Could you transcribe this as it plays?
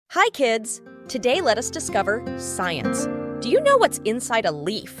Hi kids! Today let us discover science. Do you know what's inside a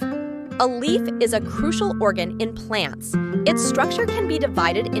leaf? A leaf is a crucial organ in plants. Its structure can be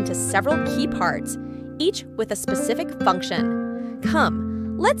divided into several key parts, each with a specific function.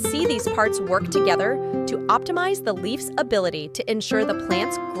 Come, let's see these parts work together to optimize the leaf's ability to ensure the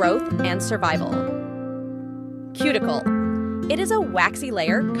plant's growth and survival. Cuticle. It is a waxy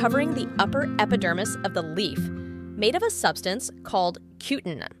layer covering the upper epidermis of the leaf, made of a substance called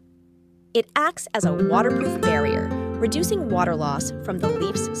cutin. It acts as a waterproof barrier, reducing water loss from the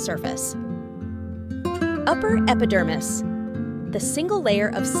leaf's surface. Upper epidermis, the single layer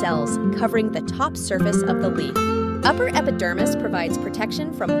of cells covering the top surface of the leaf. Upper epidermis provides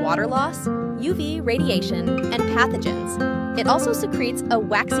protection from water loss, UV radiation, and pathogens. It also secretes a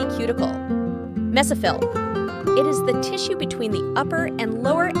waxy cuticle. Mesophyll. It is the tissue between the upper and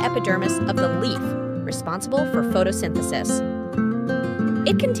lower epidermis of the leaf, responsible for photosynthesis.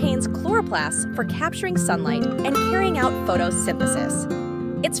 It contains chloroplasts for capturing sunlight and carrying out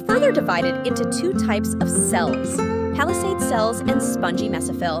photosynthesis. It's further divided into two types of cells, palisade cells and spongy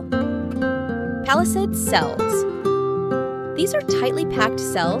mesophyll. Palisade cells. These are tightly packed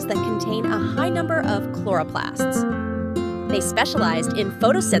cells that contain a high number of chloroplasts. They specialized in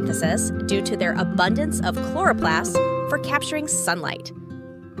photosynthesis due to their abundance of chloroplasts for capturing sunlight.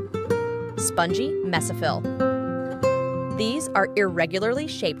 Spongy mesophyll. These are irregularly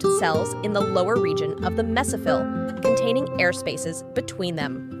shaped cells in the lower region of the mesophyll, containing air spaces between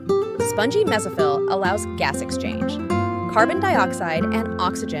them. Spongy mesophyll allows gas exchange. Carbon dioxide and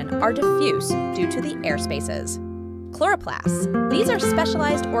oxygen are diffuse due to the air spaces. Chloroplasts. These are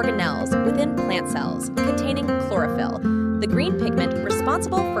specialized organelles within plant cells containing chlorophyll, the green pigment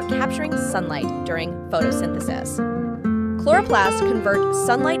responsible for capturing sunlight during photosynthesis. Chloroplasts convert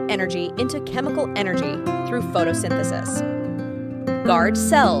sunlight energy into chemical energy through photosynthesis. Guard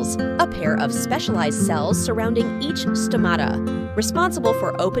cells, a pair of specialized cells surrounding each stomata, responsible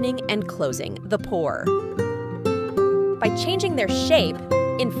for opening and closing the pore. By changing their shape,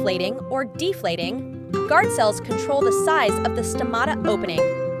 inflating or deflating, guard cells control the size of the stomata opening,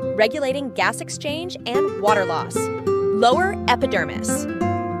 regulating gas exchange and water loss. Lower epidermis.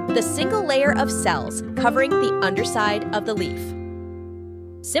 The single layer of cells covering the underside of the leaf.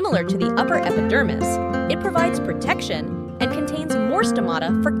 Similar to the upper epidermis, it provides protection and contains more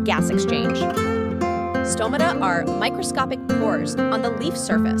stomata for gas exchange. Stomata are microscopic pores on the leaf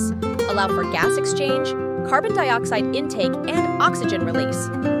surface, allow for gas exchange, carbon dioxide intake, and oxygen release.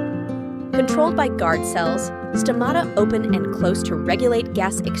 Controlled by guard cells, stomata open and close to regulate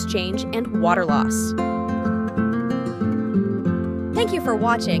gas exchange and water loss. Thank you for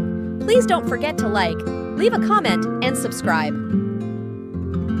watching. Please don't forget to like, leave a comment, and subscribe.